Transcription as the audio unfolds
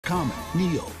Common,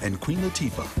 Neo, and Queen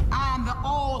Latifah. I'm the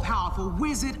all-powerful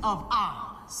Wizard of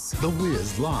Oz. The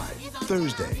Wiz live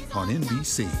Thursday on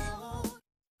NBC.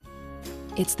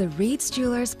 It's the Reed's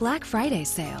Jewelers Black Friday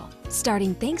sale.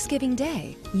 Starting Thanksgiving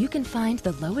Day, you can find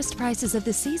the lowest prices of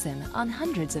the season on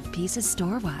hundreds of pieces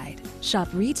store-wide. Shop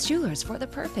Reed's Jewelers for the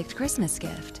perfect Christmas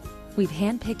gift. We've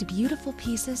handpicked beautiful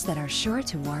pieces that are sure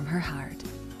to warm her heart.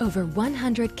 Over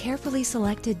 100 carefully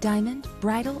selected diamond,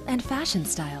 bridal, and fashion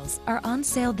styles are on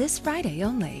sale this Friday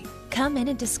only. Come in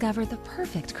and discover the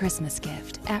perfect Christmas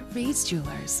gift at Reed's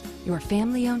Jewelers, your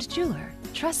family-owned jeweler,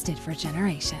 trusted for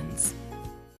generations.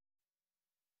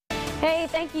 Hey,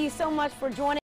 thank you so much for joining